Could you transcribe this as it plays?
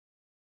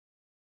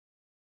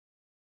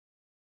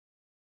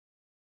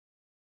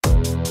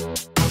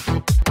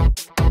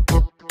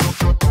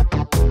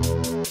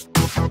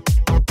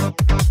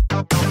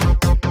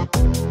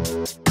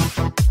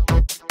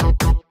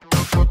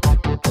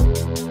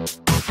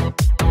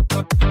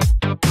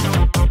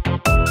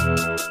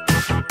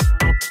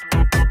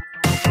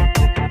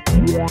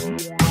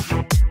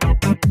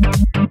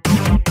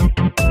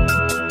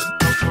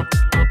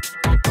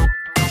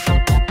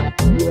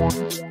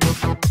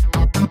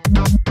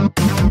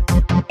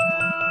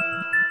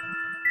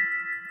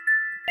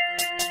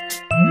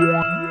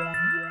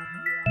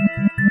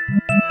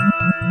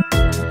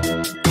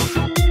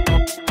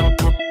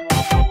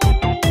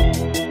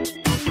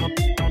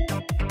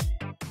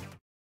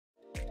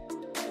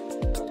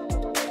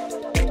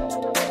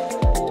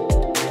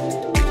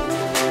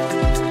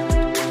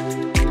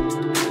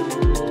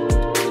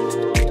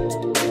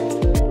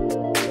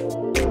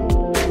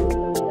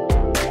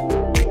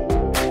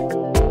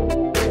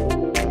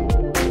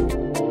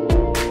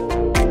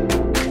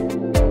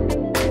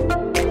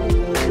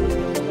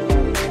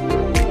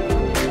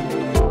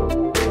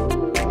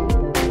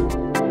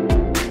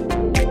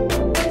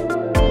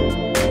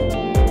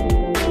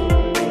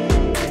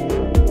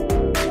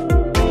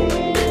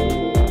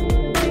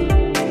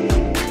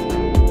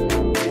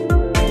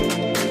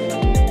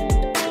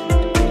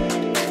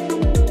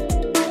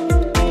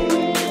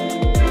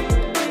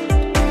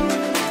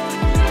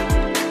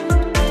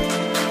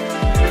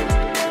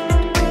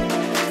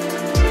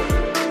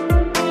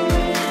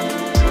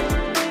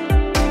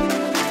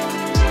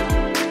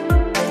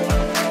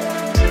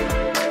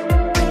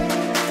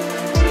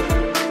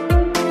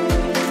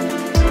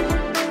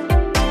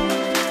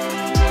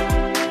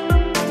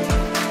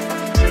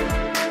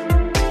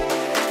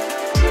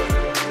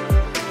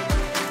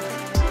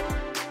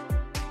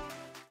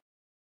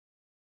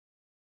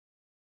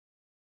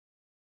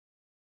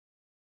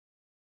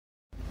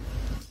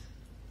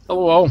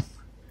Hello all.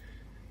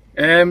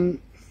 I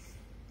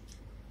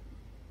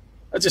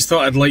just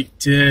thought I'd like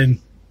to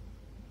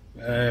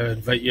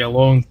invite you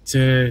along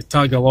to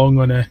tag along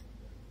on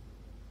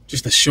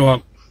just a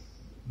short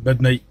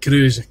midnight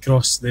cruise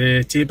across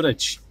the Tay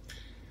Bridge.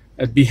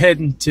 I'd be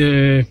heading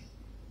to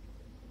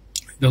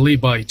the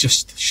lay-by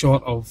just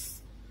short of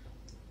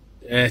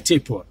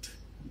Tayport.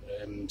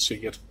 So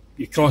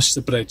you cross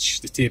the bridge,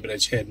 the Tay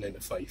Bridge, heading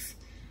into Fife,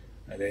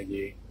 and then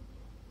you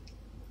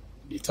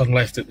turn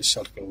left at the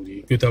circle.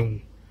 You go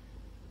down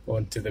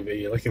onto the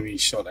way, like a wee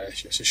sort of,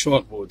 it's a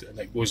short road, and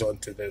it goes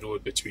onto the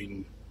road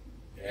between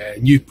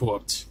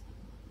Newport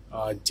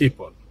and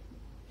Tayport.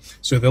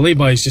 So the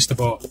lay-by is just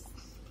about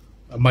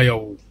a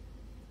mile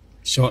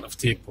short of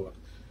Tayport.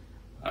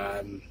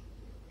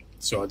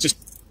 So I just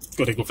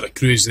got to go for a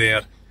cruise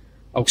there.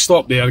 I'll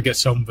stop there, get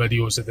some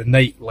videos of the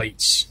night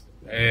lights.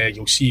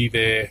 You'll see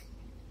the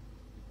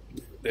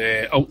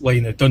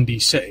outline of Dundee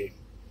City.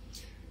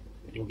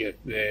 You'll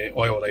get the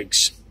oil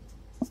rigs,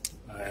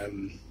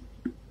 and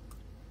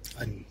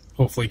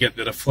hopefully get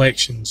the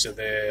reflections of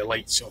the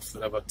lights off the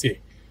River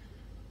Tay.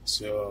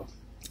 So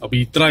I'll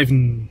be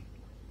driving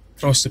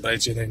across the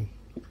bridge, and then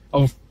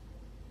I'll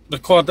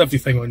record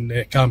everything on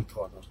the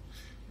camcorder,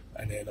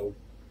 and then I'll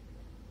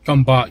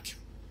come back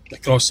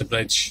across the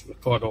bridge,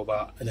 record all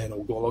that, and then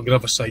I'll go along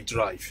Riverside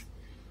Drive,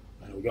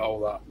 and I'll get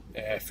all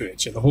that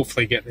footage, and I'll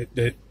hopefully get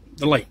the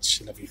lights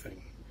and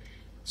everything.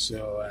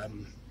 So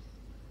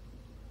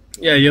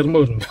yeah, you're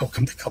more than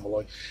welcome to come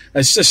along.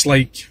 It's just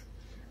like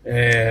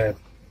it's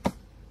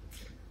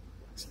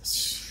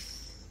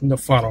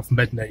not far off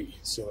midnight,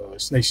 so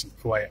it's nice and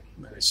quiet,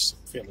 and it's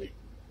a fairly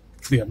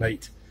clear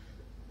night.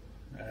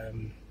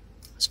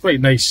 It's quite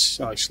nice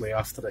actually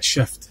after a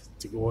shift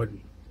to go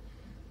in,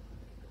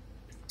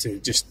 to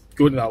just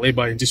go to that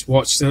lay-by and just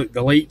watch the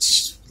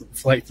lights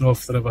reflecting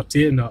off the River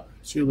Tay, and that.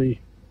 It's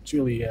really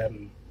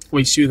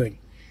quite soothing.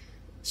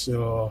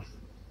 So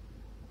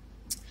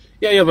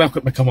yeah, you're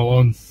welcome to come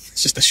along.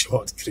 It's just a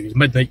short cruise,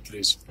 midnight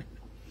cruise.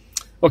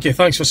 Okay,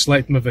 thanks for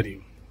selecting my video.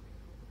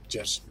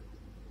 Cheers.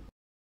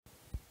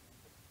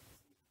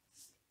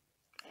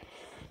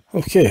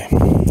 Okay,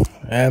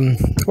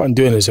 what I'm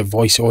doing is a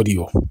voice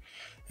audio.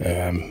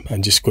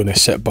 I'm just going to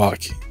sit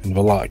back and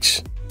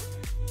relax,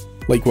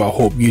 like what I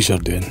hope you are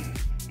doing.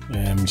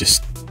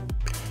 Just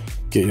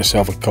get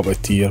yourself a cup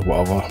of tea or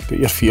whatever, put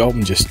your feet up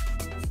and just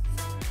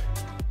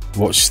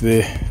watch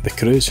the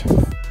cruise.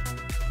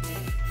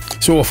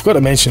 So I've got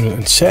to mention,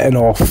 I'm setting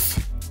off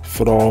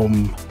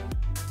from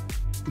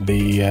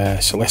the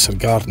Celesser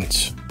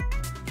Gardens,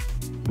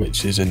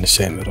 which is in the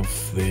centre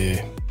of the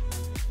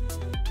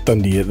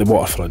Dundee at the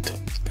waterfront.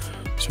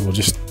 So we're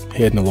just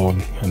heading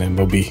along, and then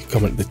we'll be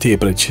coming to the Tay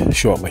Bridge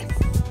shortly.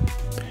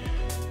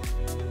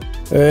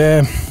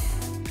 Yeah,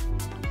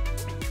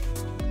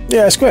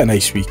 it's quite a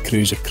nice wee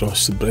cruise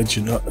across the bridge,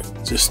 and that.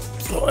 Just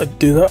thought I'd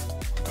do that.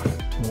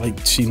 I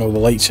liked seeing all the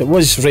lights. It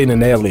was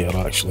raining earlier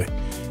actually,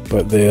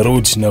 but the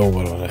roads now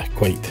were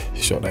quite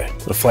sort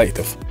of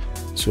reflective,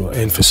 so it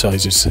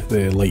emphasises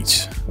the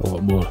lights a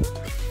lot more.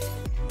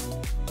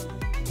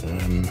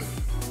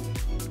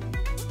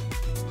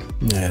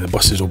 Yeah, the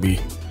buses will be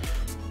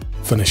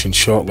finishing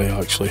shortly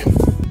actually.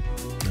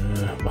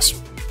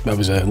 That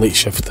was a late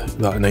shift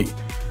that night,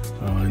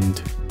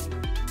 and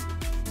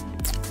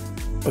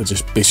I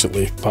just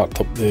basically parked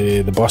up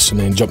the bus and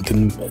then jumped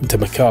into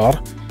my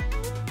car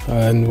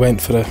and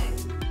went for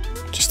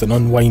just an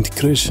unwind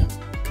cruise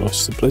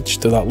across the bridge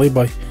to that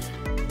lay-by.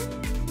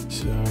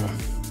 So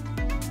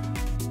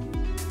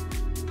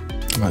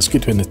that's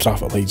good when the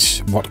traffic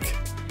lights work.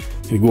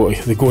 They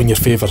go in your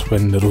favour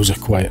when the roads are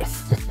quiet.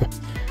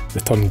 They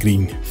turn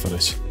green for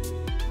us.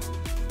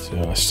 So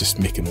it's just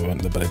making my way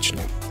into the bridge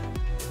now.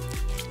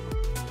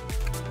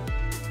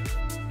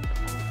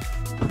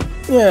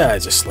 Yeah, I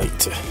just like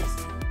to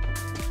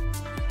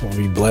have a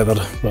wee blether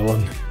while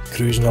I'm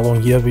cruising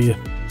along here with you.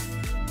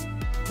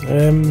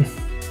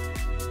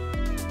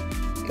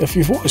 If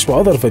you've watched my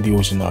other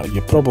videos and that,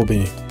 you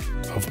probably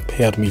have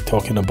heard me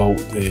talking about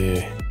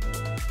the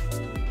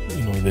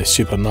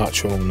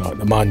supernatural and that,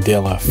 the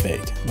Mandela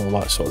effect and all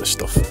that sort of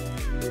stuff.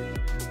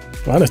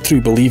 I'm a true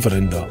believer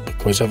in that,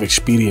 because I've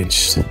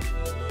experienced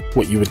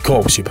what you would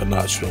call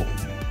supernatural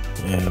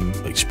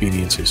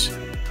experiences,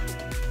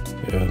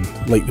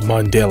 like the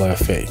Mandela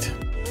effect.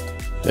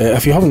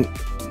 If you haven't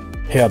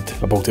heard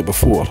about it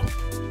before,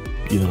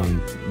 either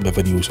on the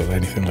videos or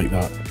anything like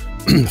that,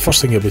 the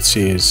first thing I would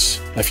say is,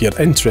 if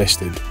you're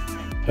interested,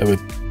 I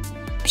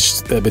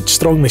would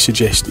strongly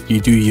suggest that you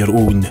do your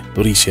own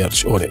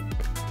research on it.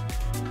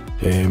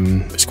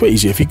 It's quite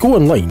easy. If you go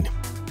online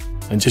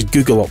and just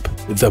Google up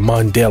the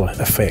Mandela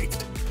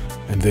effect,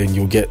 and then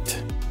you'll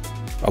get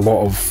a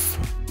lot of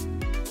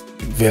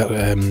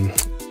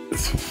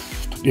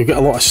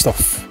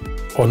stuff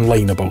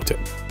online about it,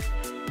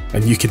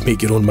 and you can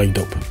make your own mind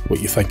up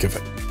what you think of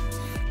it.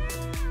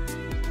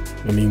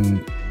 I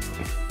mean,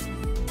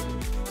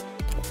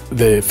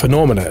 the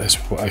phenomena is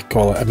what I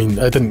call it. I mean,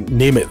 I didn't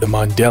name it the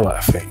Mandela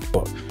effect,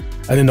 but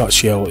in a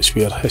nutshell, it's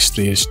where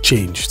history is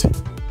changed.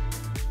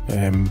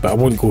 but I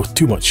won't go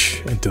too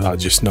much into that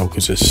just now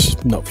because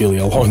it's not really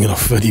a long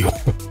enough video.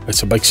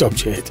 It's a big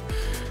subject.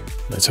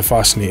 It's a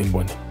fascinating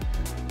one.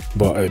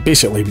 But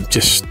basically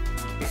just,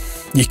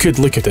 you could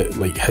look at it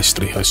like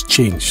history has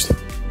changed.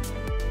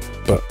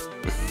 But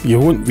you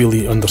won't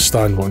really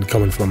understand what I'm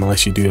coming from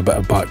unless you do a bit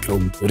of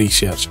background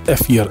research.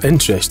 If you're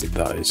interested,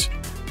 that is.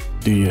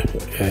 Do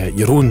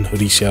your own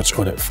research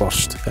on it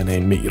first and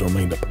then make your own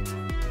mind up.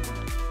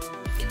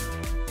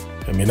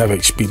 I mean, I've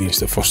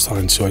experienced it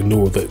firsthand, so I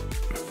know that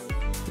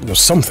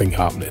there's something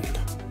happening.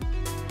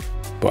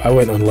 But I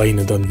went online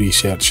and done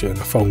research and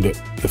I found out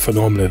the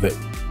phenomena that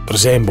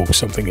resembles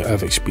something that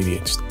I've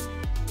experienced,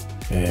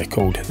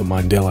 called the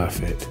Mandela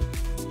effect.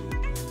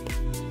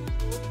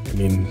 I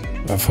mean,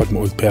 I've had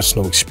my own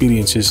personal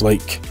experiences,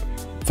 like,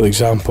 for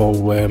example,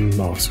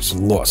 there's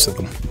lots of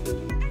them.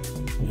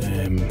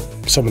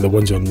 Some of the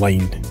ones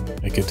online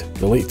I could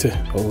relate to,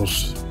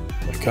 others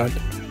I can't.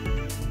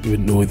 You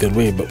wouldn't know either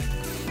way, but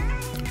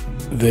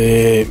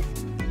the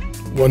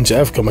ones that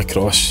I've come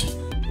across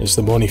is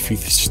the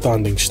Montefieth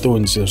Standing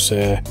Stones. There's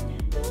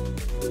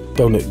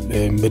down at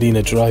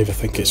Marina Drive, I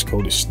think it's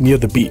called. It's near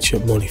the beach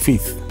at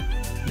Montefieth.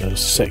 There's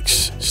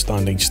 6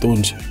 standing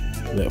stones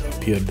that have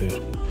appeared there.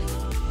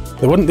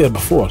 They weren't there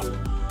before,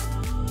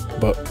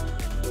 but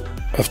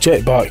I've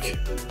checked back.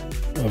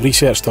 I've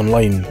researched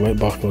online, went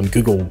back on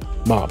Google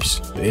Maps,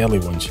 the early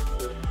ones,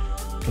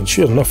 and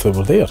sure enough they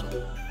were there.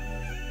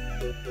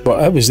 But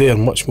I was there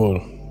much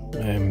more,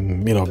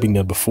 I've been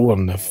there before,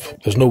 and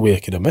there's no way I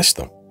could have missed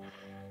them.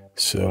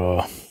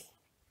 So,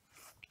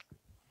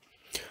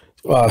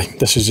 well,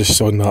 this is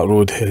just on that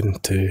road heading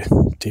to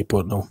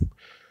Tayport now.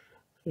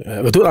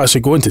 We don't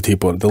actually go into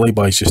Tayport, the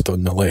lay-by is just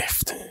on the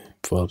left.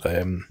 For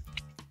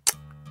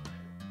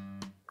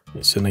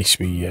it's a nice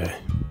wee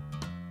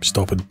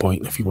stopping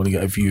point if you want to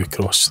get a view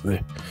across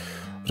the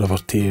River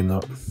Tay and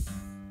that.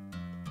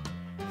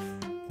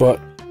 But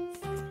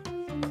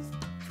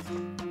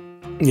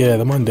yeah,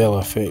 the Mandela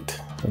effect,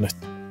 and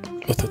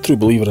I'm a true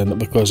believer in it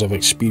because I've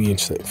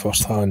experienced it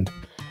firsthand.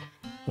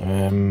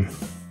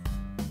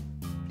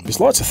 There's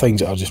lots of things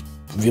that are just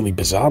really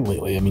bizarre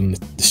lately. I mean,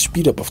 the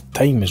speed up of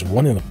time is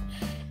one of them.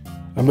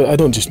 I mean, I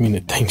don't just mean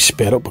that time's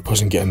sped up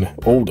because I'm getting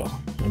older.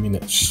 I mean,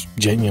 it's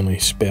genuinely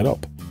sped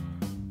up.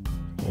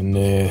 And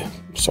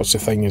such a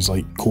thing as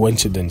like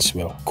coincidence.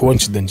 Well,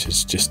 coincidence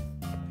is just,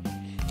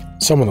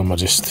 some of them are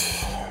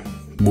just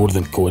more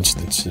than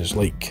coincidences,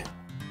 like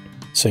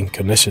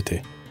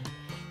synchronicity.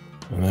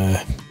 And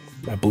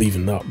I believe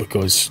in that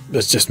because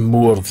there's just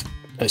more,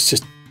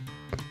 there's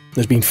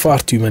been far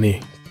too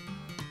many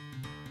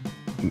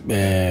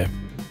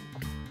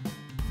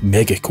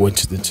mega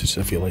coincidences,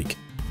 if you like.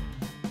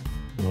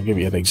 And I'll give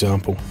you an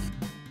example.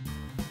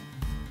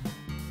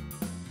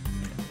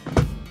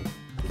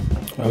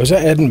 I was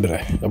at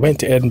Edinburgh. I went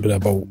to Edinburgh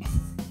about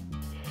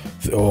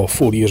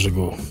 4 years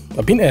ago.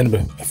 I've been to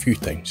Edinburgh a few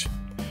times,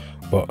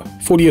 but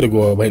 4 years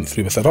ago I went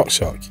through with a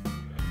rucksack,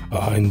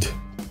 and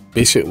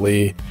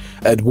basically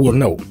it had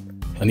worn out.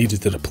 I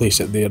needed to replace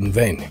it there and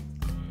then.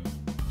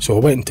 So I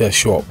went into a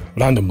shop,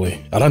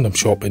 randomly, a random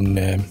shop in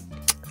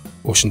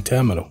Ocean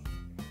Terminal,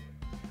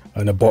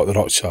 and I bought the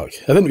rucksack.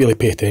 I didn't really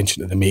pay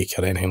attention to the make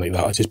or anything like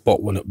that. I just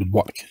bought one that would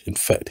work and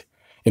fit,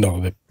 it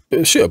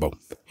was suitable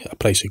at a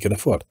price I could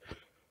afford.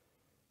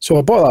 So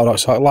I bought that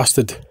rucksack. It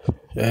lasted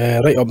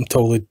right up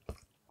until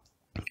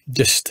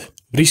just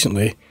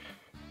recently,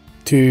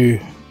 2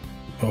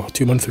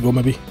 months ago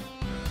maybe.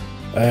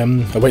 I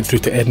went through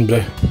to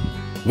Edinburgh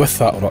with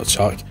that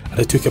rucksack, and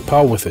I took a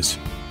pal with us.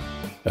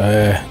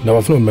 Now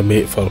I've known my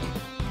mate for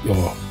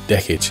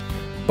decades,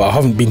 but I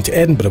haven't been to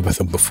Edinburgh with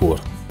him before,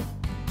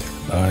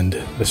 and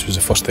this was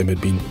the first time I'd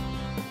been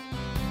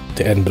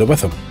to Edinburgh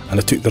with him. And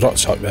I took the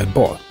rucksack that I'd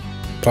bought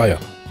prior,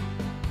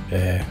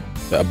 that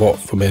I bought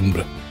from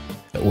Edinburgh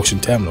at Ocean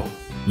Terminal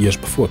years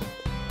before,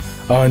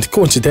 and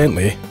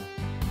coincidentally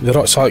the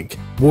rucksack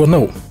worn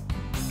out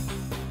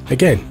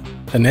again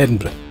in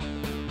Edinburgh,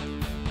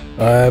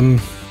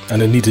 and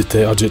I needed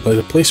to urgently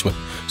replace one.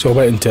 So I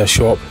went into a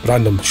shop,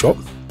 random shop,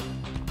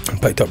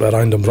 and picked up a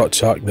random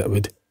rucksack that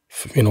would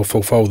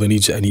fulfill the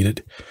needs that I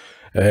needed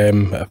at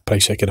a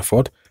price I could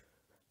afford.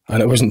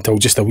 And it wasn't until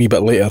just a wee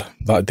bit later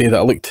that day that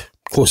I looked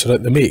closer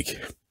at the make,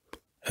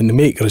 and the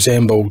make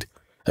resembled,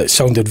 it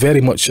sounded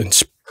very much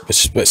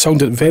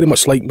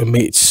like my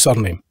mate's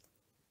surname,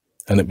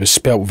 and it was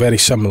spelt very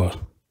similar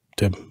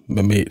to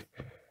my mate,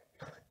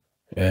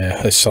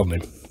 his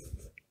surname.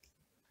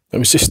 It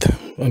was just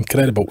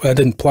incredible. I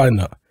didn't plan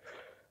that.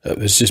 It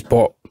was just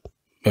bought.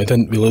 I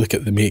didn't really look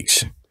at the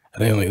makes or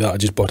anything like that. I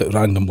just bought it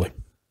randomly.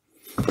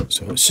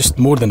 So it's just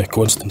more than a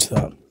coincidence,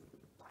 that.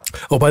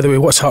 Oh, by the way,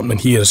 what's happening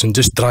here is I'm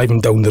just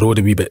driving down the road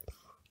a wee bit.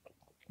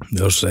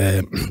 There's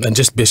and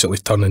just basically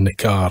turning the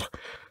car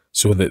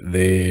so that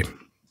they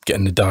get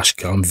in the dash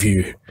cam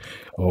view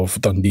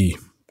of Dundee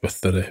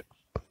with the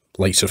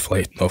lights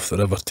reflecting off the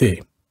River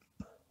Tay.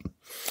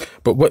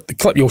 But what the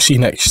clip you'll see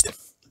next,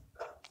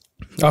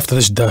 after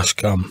this dash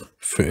cam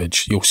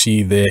footage, you'll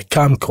see the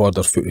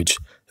camcorder footage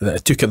that I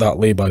took at that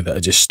lay-by that I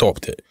just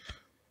stopped at.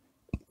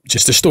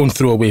 just a stone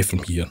throw away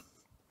from here.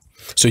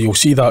 So you'll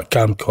see that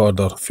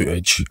camcorder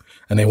footage,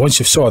 and then once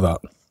you've saw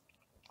that,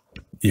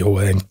 you'll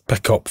then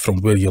pick up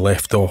from where you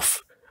left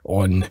off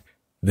on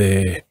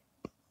the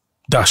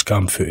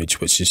dashcam footage,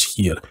 which is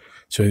here.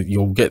 So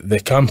you'll get the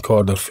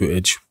camcorder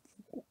footage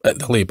at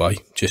the lay-by,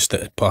 just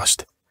at it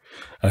passed,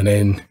 and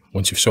then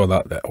once you've saw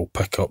that, that'll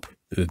pick up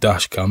the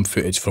dashcam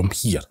footage from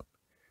here,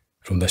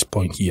 from this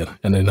point here,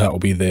 and then that'll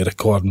be the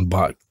recording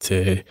back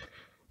to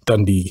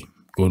Dundee,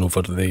 going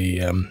over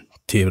the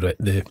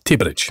Tay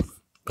Bridge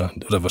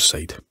and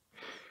Riverside.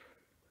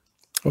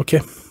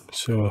 Okay,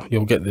 so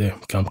you'll get the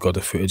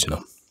camcorder footage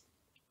now.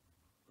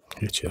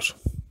 Okay, cheers.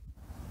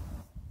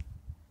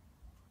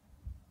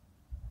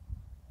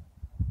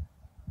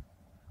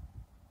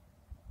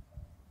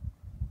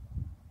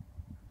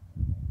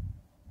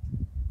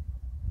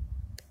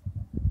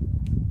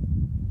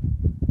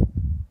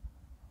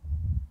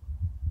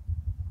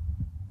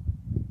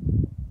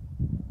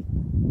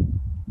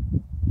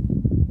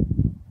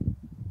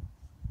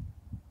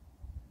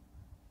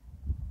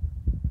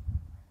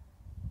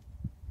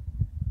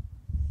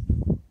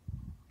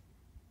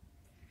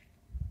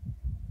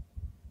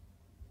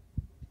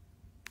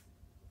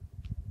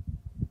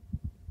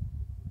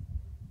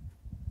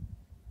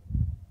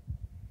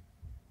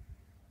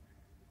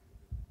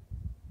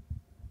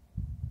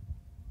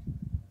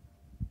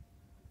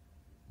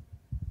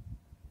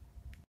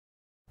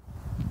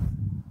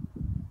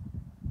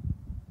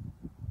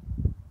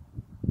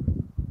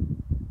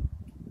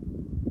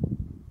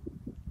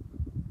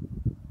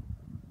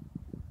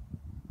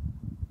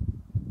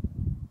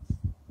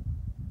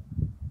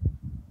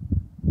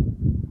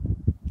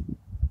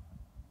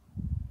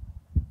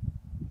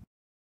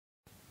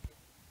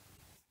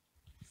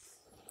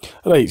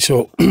 Right,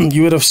 so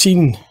you would have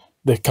seen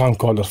the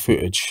camcorder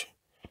footage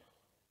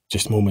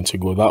just moments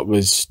ago. That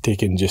was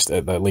taken just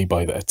at that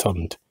lay-by that I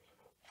turned.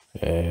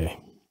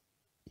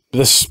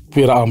 This,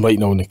 where I am right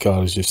now in the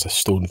car, is just a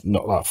stone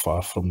not that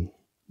far from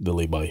the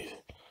lay-by.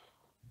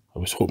 I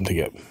was hoping to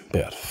get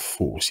better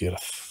photos here. I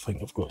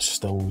think I've got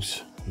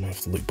stills. I might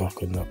have to look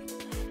back on that.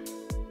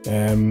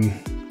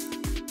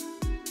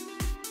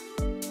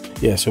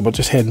 Yeah, so we're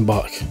just heading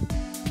back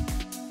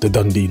to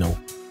Dundee now,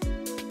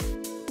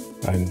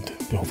 and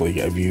hopefully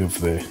get a view of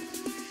the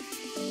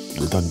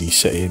Dundee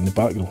city in the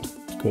background.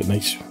 It's quite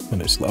nice when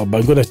it's lit up. But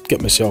I'm going to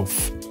get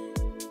myself,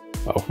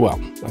 well,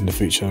 in the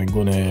future I'm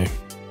going to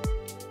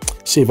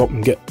save up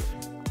and get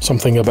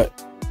something a bit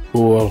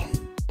more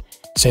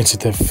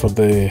sensitive for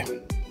the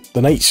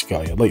night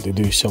sky. I'd like to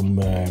do some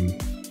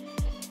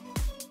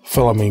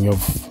filming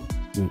of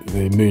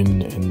the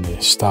moon and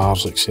the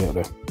stars,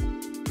 etc.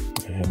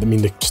 I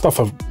mean, the stuff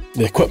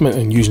the equipment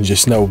I'm using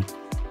just now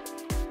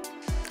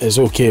is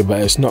okay,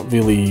 but it's not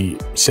really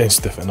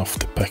sensitive enough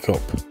to pick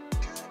up,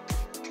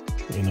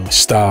 you know,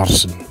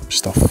 stars and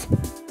stuff,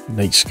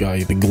 night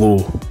sky, the glow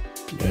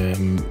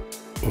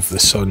of the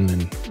sun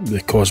and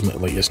the cosmic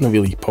light. It's not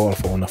really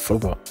powerful enough for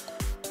that.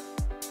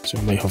 So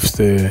I might have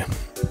to,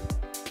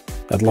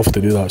 I'd love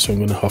to do that, so I'm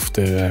going to have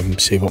to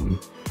save up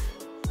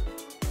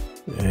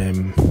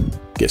and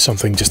get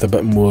something just a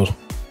bit more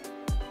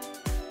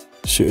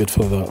suited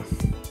for that.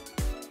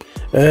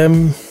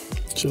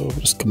 So I'll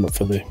just come up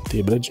for the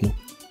Tay Bridge now.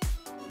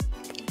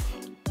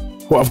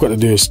 What I've got to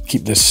do is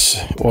keep this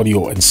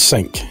audio in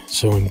sync,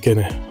 so I'm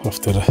gonna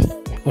have to,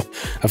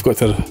 I've got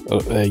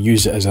to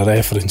use it as a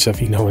reference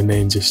every now and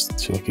then, just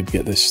so I could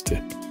get this to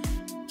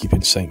keep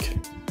in sync.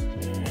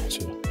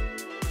 So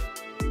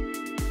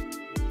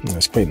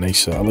it's quite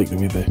nice. I like the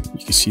way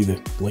you can see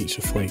the lights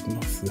reflecting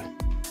off the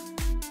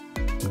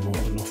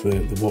water, off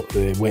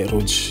the wet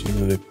roads. You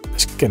know,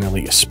 it's kind of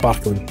like a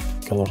sparkling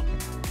colour.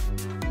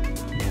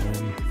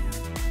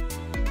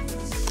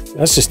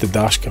 That's just the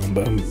dash cam,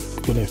 but I'm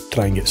going to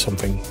try and get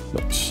something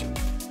that's...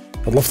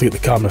 I'd love to get the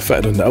camera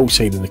fitted on the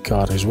outside of the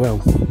car as well.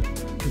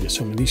 Get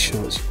some of these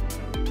shots.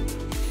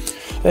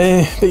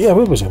 But yeah,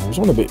 where was I? I was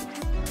on about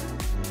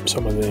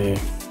some of the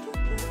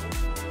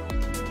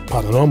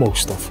paranormal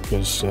stuff,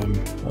 because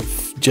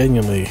I've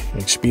genuinely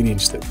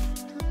experienced it.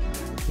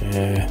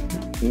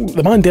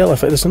 The Mandela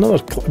effect, there's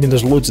another... I mean,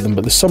 there's loads of them,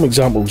 but there's some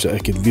examples that I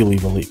could really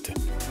relate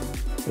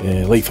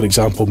to. Like, for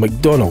example,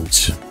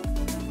 McDonald's.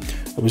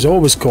 It was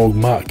always called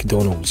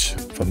McDonald's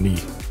for me,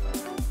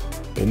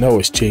 but now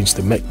it's changed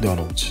to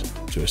McDonald's,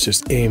 so it's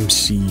just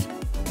MC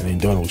and then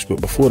Donald's,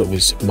 but before it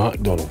was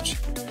McDonald's.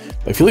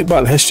 But if you look back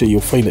at the history, you'll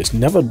find it's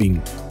never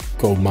been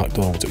called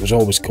McDonald's, it was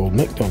always called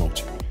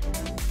McDonald's.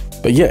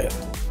 But yet,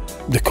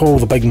 they call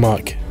the Big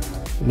Mac,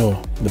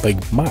 no, the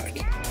Big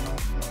Mac.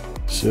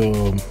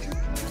 So,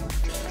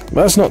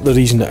 that's not the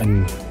reason that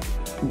I'm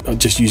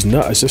just using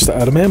that, it's just that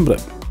I remember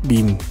it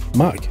being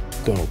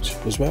McDonald's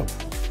as well.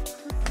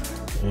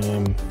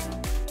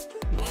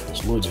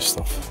 There's loads of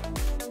stuff.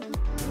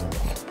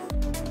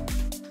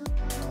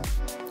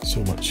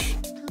 So much.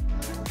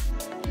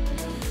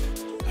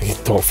 I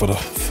could talk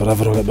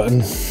forever on it, but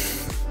I'm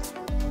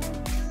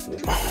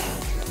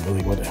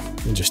really want to.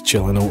 I'm just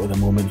chilling out at the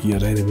moment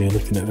here anyway,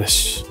 looking at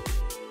this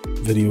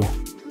video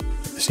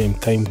at the same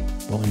time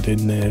while I'm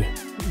doing the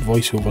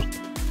voiceover.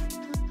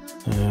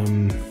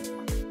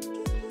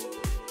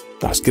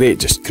 That's great,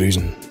 just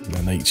cruising in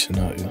the nights and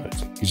that, you know,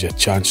 it gives you a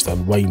chance to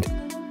unwind.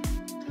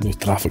 No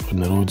traffic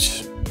on the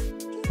roads,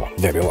 well,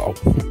 very little.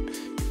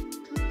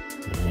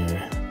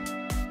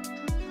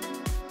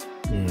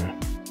 Yeah.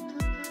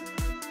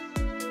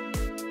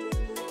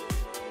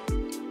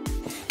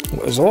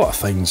 Well, there's a lot of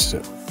things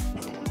that,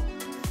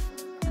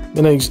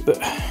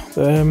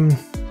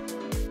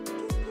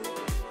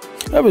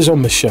 I was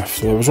on the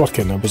shift, I was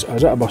working, I was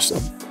at a bus, I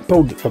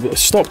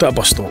stopped at a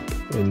bus stop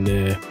in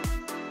the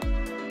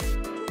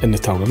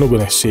town. I'm not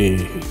going to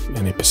say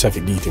any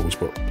specific details,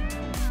 but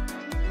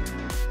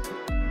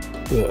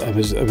it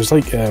was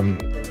like,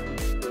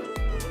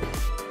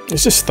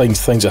 it's just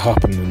things that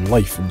happen in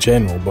life in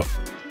general, but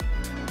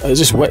I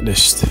just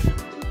witnessed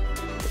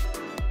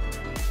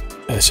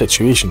a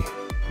situation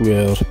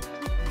where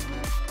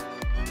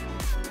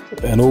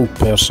an old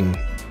person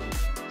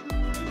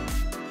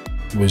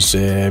was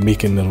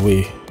making their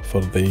way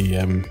for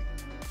the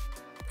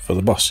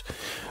bus,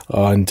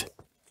 and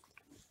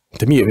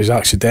to me it was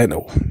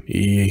accidental.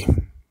 He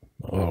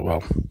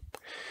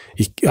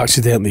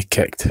accidentally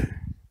kicked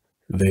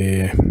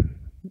the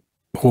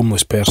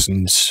homeless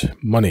person's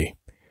money,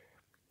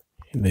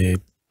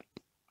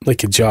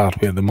 like a jar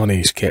where the money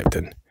is kept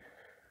in,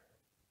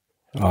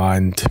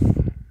 and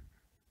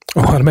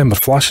I remember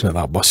flashing at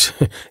that bus.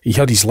 He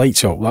had his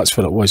lights up, that's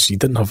what it was. He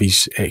didn't have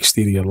his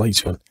exterior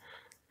lights on.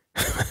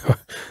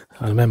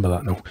 I remember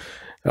that now.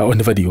 On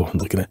the video I'm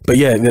looking at. But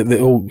yeah, the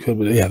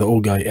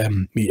old guy,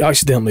 he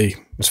accidentally,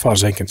 as far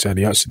as I'm concerned,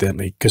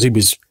 because he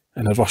was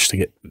in a rush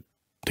to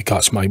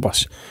catch my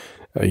bus,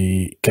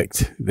 he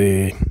kicked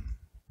he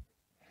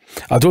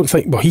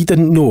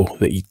didn't know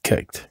that he'd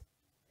kicked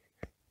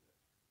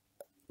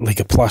like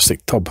a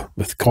plastic tub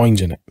with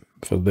coins in it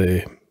for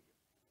the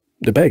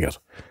beggar.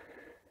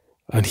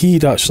 And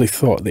he'd actually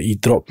thought that he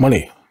dropped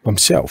money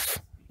himself.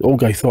 The old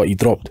guy thought he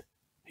dropped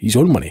his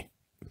own money.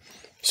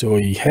 So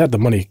he heard the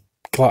money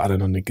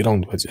clattering on the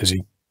ground as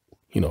he,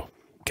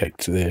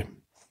 kicked the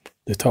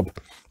tub.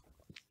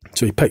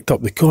 So he picked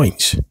up the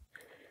coins,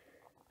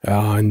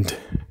 and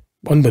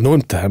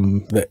unbeknown to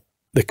him, that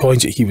the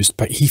coins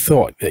that he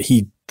thought that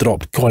he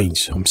dropped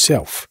coins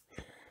himself.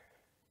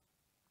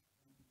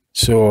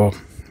 So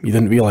he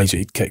didn't realise that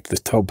he'd kicked the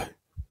tub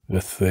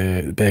with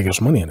the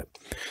beggar's money in it.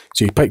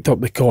 So he picked up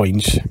the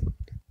coins.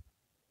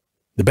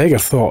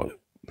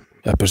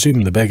 I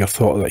presume the beggar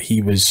thought that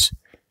he was,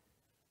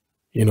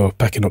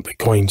 picking up the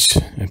coins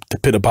to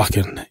put it back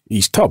in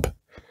his tub,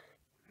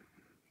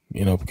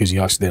 because he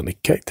accidentally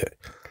kicked it.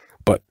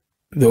 But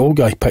the old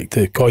guy picked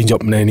the coins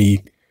up and then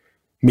he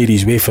made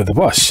his way for the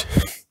bus.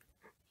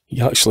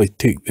 He actually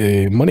took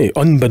the money,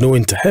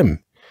 unbeknown to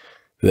him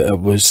that it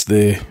was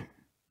the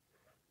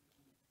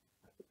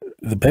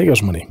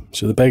beggar's money.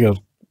 So the beggar,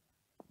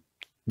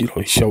 he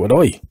shouted,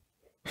 "Oi!"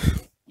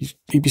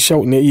 He'd be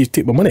shouting at you,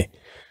 "Take my money."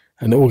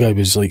 And the old guy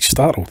was like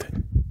startled.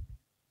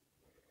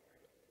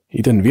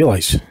 He didn't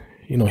realise,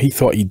 he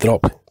thought he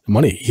dropped the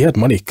money. He had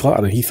money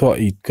clattering. He thought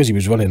because he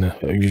was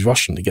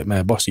rushing to get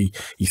my bus, he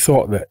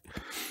thought that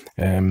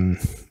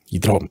he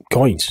dropped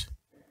coins.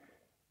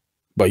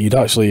 But he'd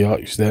actually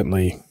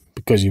accidentally,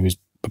 because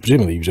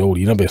presumably he was old,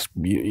 he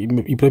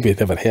probably had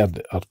never heard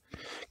it, or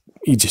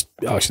he just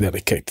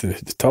accidentally kicked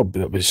the tub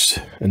that was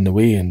in the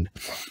way, and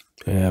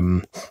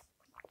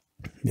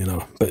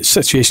but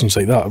situations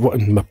like that,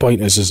 my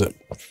point is that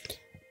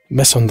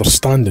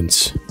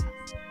misunderstandings,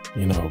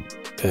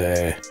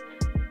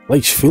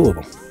 life's full of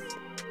them.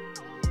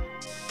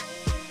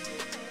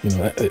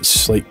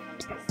 It's like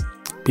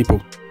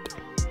people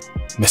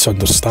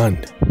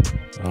misunderstand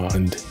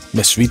and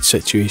misread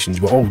situations.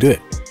 We all do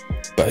it,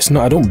 but it's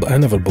not. I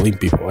never blame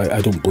people.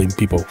 I don't blame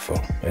people for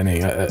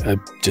any. I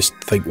just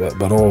think that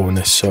we're all in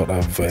this sort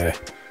of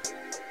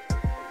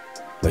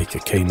like a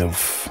kind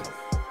of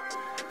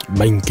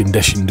mind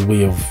conditioned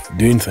way of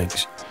doing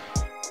things.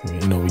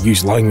 We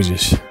use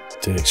languages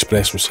to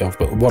express ourselves,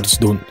 but words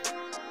don't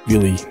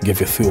really give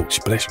you full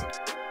expression.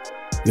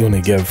 They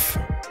only give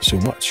so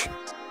much,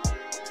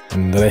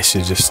 and the rest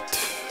is just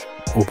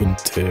open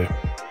to.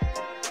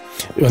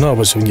 In other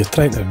words, when you're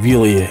trying to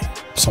relay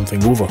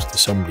something over to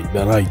somebody,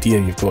 that idea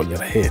you've got in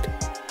your head,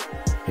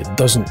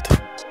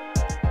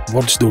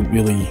 words don't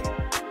really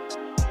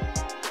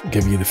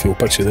give you the full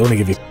picture. They only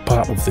give you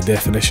part of the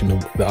definition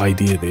of the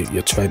idea that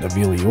you're trying to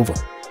relay over.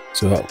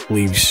 So that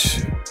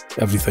leaves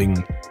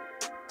everything,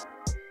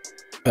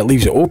 it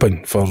leaves it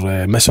open for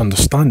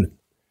misunderstanding.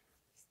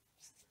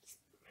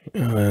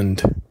 And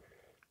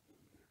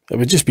it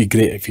would just be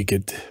great if you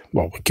could,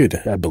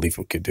 I believe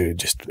we could do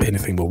just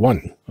anything we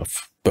want,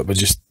 but we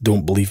just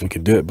don't believe we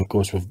could do it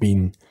because we've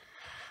been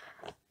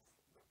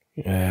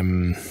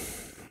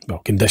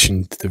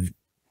conditioned to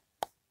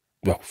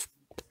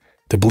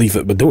believe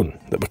that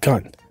we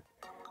can't,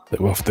 that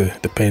we have to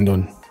depend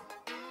on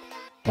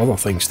other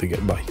things to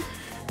get by.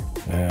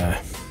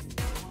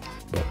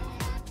 But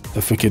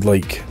if we could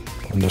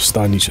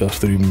understand each other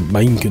through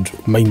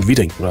mind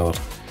reading rather.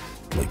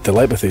 Like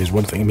telepathy is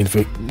one thing. I mean, if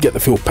we get the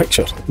full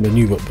picture, we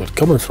knew what we're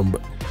coming from,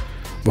 but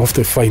we have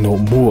to find out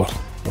more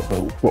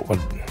about what word,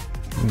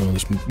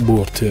 there's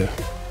more to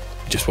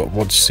just what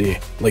words say.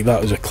 Like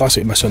that was a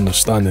classic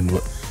misunderstanding.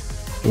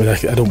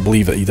 I don't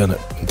believe that he done it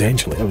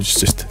intentionally. It was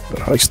just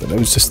an accident. It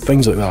was just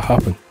things like that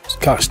happen. It's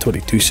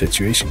catch-22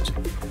 situations.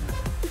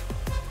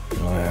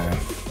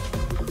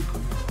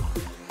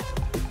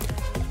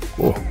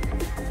 Oh,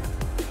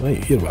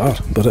 right, here we are.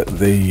 But at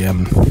the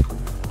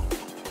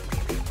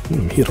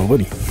here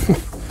already.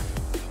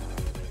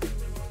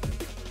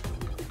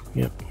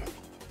 Yep.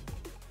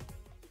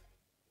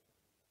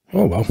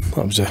 Oh well,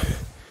 that was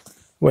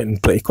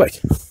went pretty quick.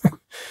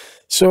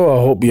 So I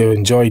hope you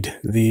enjoyed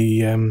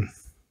the.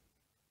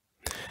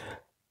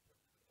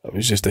 It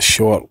was just a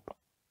short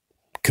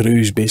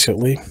cruise,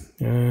 basically.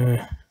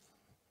 And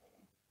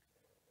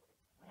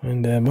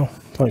well,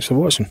 thanks for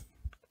watching.